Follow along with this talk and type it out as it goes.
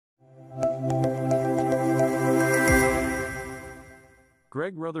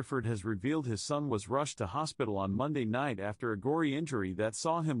Greg Rutherford has revealed his son was rushed to hospital on Monday night after a gory injury that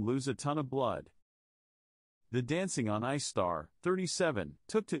saw him lose a ton of blood. The Dancing on Ice star, 37,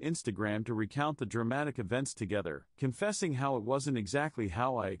 took to Instagram to recount the dramatic events together, confessing how it wasn't exactly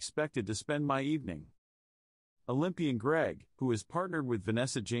how I expected to spend my evening. Olympian Greg, who is partnered with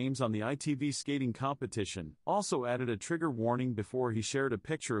Vanessa James on the ITV skating competition, also added a trigger warning before he shared a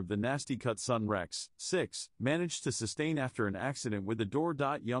picture of the nasty cut son Rex, 6, managed to sustain after an accident with the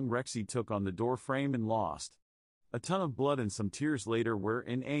door.Young Rexy took on the door frame and lost a ton of blood and some tears later were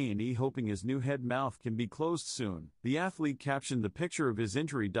in A&E hoping his new head mouth can be closed soon. The athlete captioned the picture of his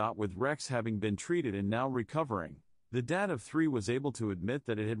injury.With Rex having been treated and now recovering. The dad of 3 was able to admit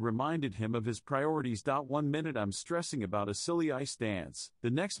that it had reminded him of his priorities.One minute I'm stressing about a silly ice dance, the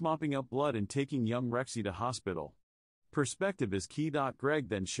next mopping up blood and taking young Rexy to hospital. Perspective is key. Greg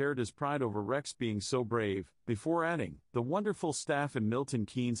then shared his pride over Rex being so brave, before adding, the wonderful staff in Milton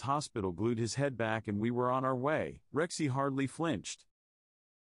Keynes Hospital glued his head back and we were on our way. Rexy hardly flinched.